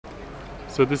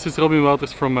So this is Robin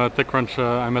Wouters from TechCrunch.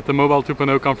 I'm at the Mobile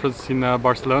 2.0 conference in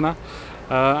Barcelona.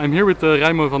 I'm here with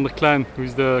Raimo van der Kleijn, who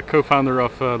is the co-founder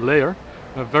of Layar,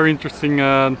 a very interesting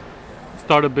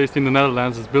startup based in the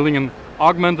Netherlands. It's building an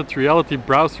augmented reality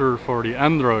browser for the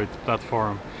Android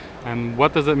platform. And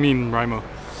what does that mean, Raimo?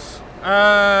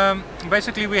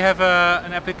 Basically we have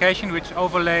an application which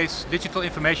overlays digital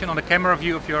information on the camera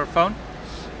view of your phone.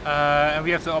 And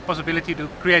we have the possibility to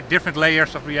create different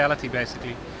layers of reality,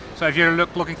 basically. So if you're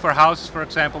looking for houses, for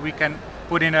example, we can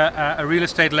put in a real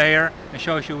estate layer and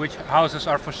shows you which houses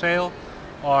are for sale,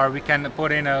 or we can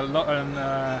put in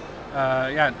other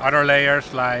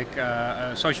layers like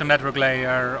a social network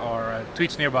layer or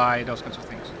tweets nearby, those kinds of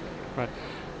things. Right.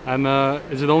 And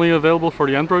is it only available for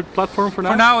the Android platform for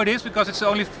now? For now it is, because it's the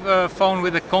only phone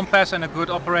with a compass and a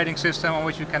good operating system on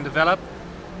which we can develop.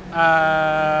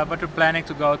 But we're planning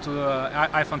to go to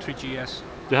iPhone 3GS.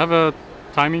 Do you have a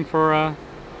timing for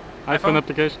iPhone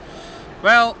application?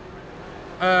 Well,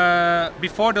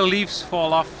 before the leaves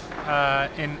fall off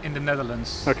in the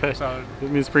Netherlands. Okay, so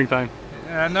it means springtime.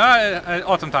 No,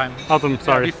 autumn time. Autumn,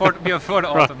 sorry. Before the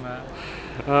autumn.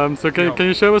 Right. So can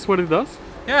you show us what it does?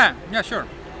 Yeah, sure.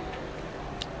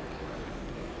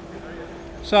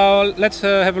 So let's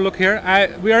have a look here.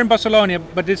 We are in Barcelona,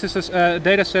 but this is a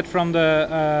data set from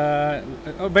the.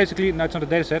 Basically, no, it's not a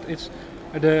data set. It's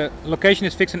the location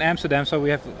is fixed in Amsterdam, so we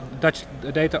have Dutch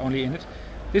data only in it.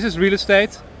 This is real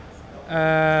estate.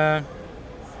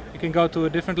 You can go to a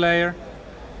different layer.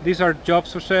 These are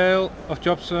jobs for sale, of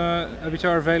jobs which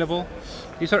are available.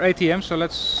 These are ATMs, so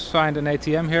let's find an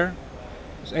ATM here.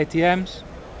 There's ATMs.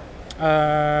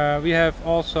 We have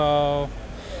also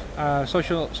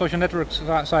social network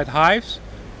site Hives,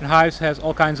 and Hives has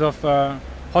all kinds of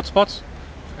hotspots,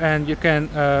 and you can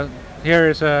here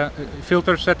is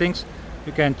filter settings.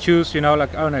 You can choose,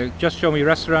 like, oh no, just show me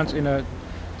restaurants in a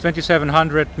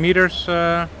 2700 meters,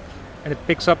 and it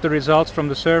picks up the results from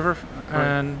the server. Right.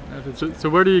 And so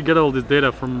where do you get all this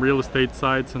data from? Real estate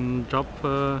sites and job?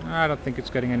 I don't think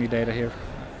it's getting any data here.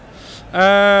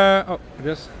 Oh, it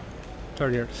is.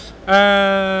 Sorry here.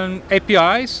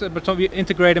 APIs, but we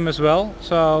integrate them as well,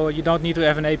 so you don't need to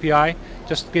have an API.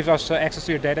 Just give us access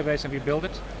to your database and we build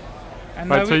it. And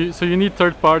right, so you need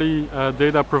third-party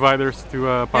data providers to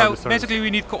power the service. Basically we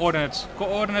need coordinates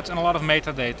and a lot of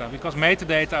metadata, because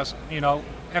metadata is,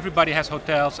 everybody has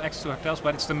hotels, access to hotels,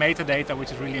 but it's the metadata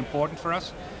which is really important for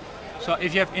us. So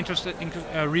if you have interest in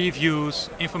reviews,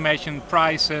 information,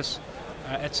 prices,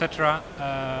 etc.,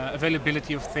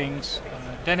 availability of things,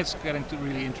 then it's getting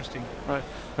really interesting. Right.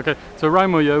 Okay. So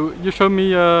Raimo, you showed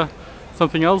me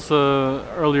something else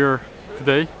earlier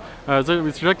today. So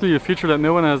it's actually a feature that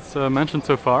no one has mentioned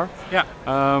so far. Yeah.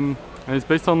 And it's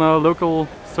based on a local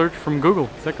search from Google.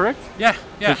 Is that correct? Yeah.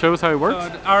 Can you show us how it works?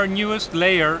 So our newest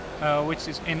layer, which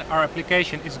is in our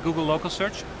application, is Google Local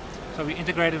Search. So we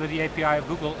integrated with the API of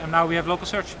Google, and now we have local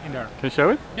search in there. Can you show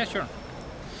it? Yeah, sure.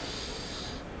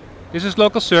 This is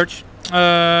local search.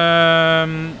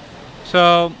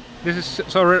 So this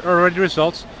is already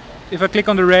results. If I click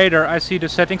on the radar, I see the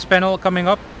settings panel coming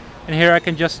up, and here I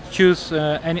can just choose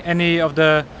any of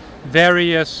the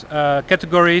various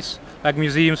categories, like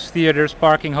museums, theaters,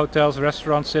 parking, hotels,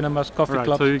 restaurants, cinemas, coffee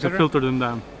clubs. So you can filter them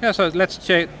down. Yeah. So let's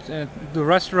do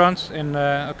restaurants in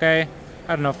I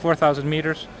don't know, 4,000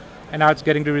 meters, and now it's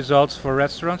getting the results for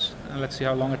restaurants. And let's see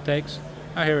how long it takes.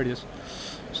 Oh, here it is.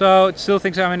 So it still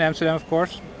thinks I'm in Amsterdam, of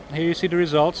course. Here you see the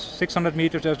results. 600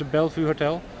 meters, there's the Bellevue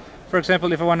Hotel. For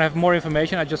example, if I want to have more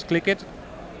information, I just click it,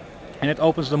 and it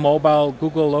opens the mobile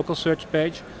Google local search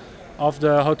page of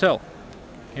the hotel.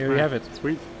 Here you have it.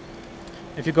 Sweet.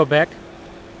 If you go back,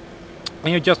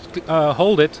 and you just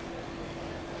hold it,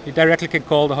 you directly can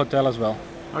call the hotel as well.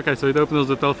 Okay, so it opens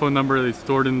the telephone number that's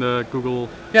stored in the Google.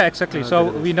 Yeah, exactly. So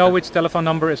database. we know which telephone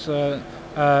number is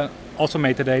also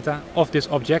metadata of this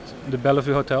object, the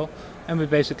Bellevue Hotel, and we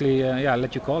basically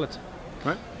let you call it.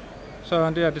 Right.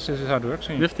 So this is how it works.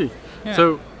 Nifty. Yeah.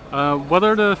 So what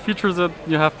are the features that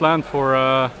you have planned for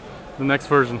the next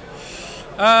version?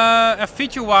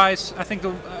 Feature-wise, I think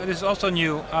this is also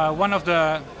new.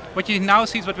 What you now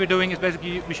see is what we're doing is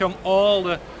basically we're showing all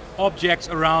the objects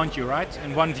around you, right,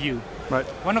 in one view. Right.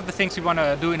 One of the things we want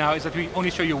to do now is that we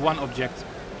only show you one object,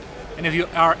 and if you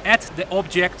are at the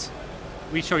object,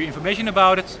 we show you information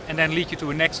about it and then lead you to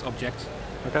a next object.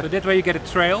 Okay. So that way you get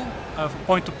a trail, a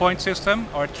point-to-point system,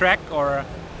 or a track, or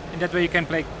in that way you can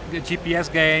play the GPS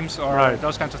games or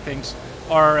those kinds of things,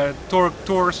 or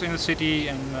tours in the city,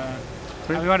 and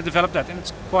we want to develop that, and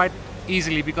it's quite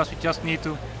easily because we just need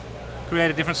to create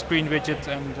a different screen widget,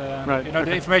 and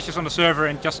the information is on the server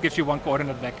and just gives you one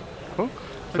coordinate back. Cool.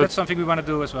 So that's something we want to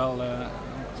do as well.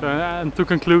 So, and to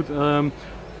conclude,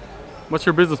 what's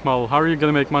your business model? How are you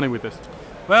going to make money with this?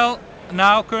 Well,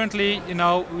 now currently,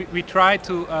 we try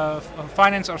to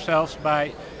finance ourselves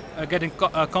by getting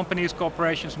companies,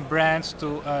 corporations, and brands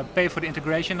to pay for the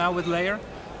integration now with Layar,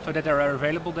 so that they are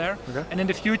available there. Okay. And in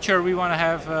the future, we want to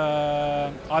have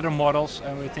other models,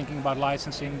 and we're thinking about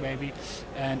licensing maybe,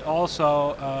 and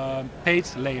also paid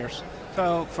layers.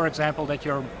 So, for example, that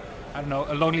you're, I don't know,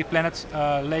 a Lonely Planet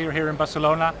layer here in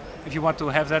Barcelona. If you want to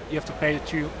have that, you have to pay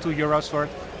 €2 for it.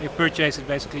 You purchase it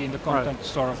basically in the content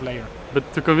store of Layar.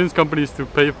 But to convince companies to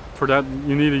pay for that,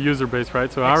 you need a user base,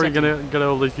 right? So how are you going to get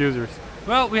all these users?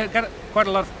 Well, we got quite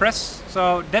a lot of press,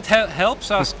 so that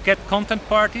helps us get content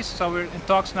parties. So we're in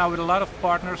talks now with a lot of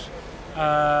partners.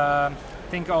 I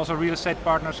think also real estate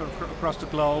partners across the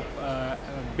globe,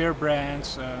 beer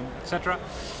brands, etc.,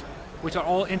 which are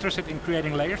all interested in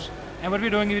creating layers. And what we're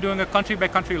doing a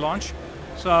country-by-country launch.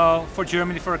 So for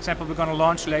Germany, for example, we're going to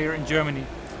launch Layar in Germany.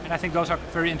 And I think those are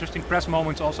very interesting press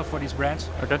moments also for these brands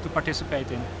to participate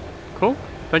in. Cool.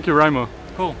 Thank you, Raimo.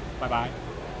 Cool. Bye-bye.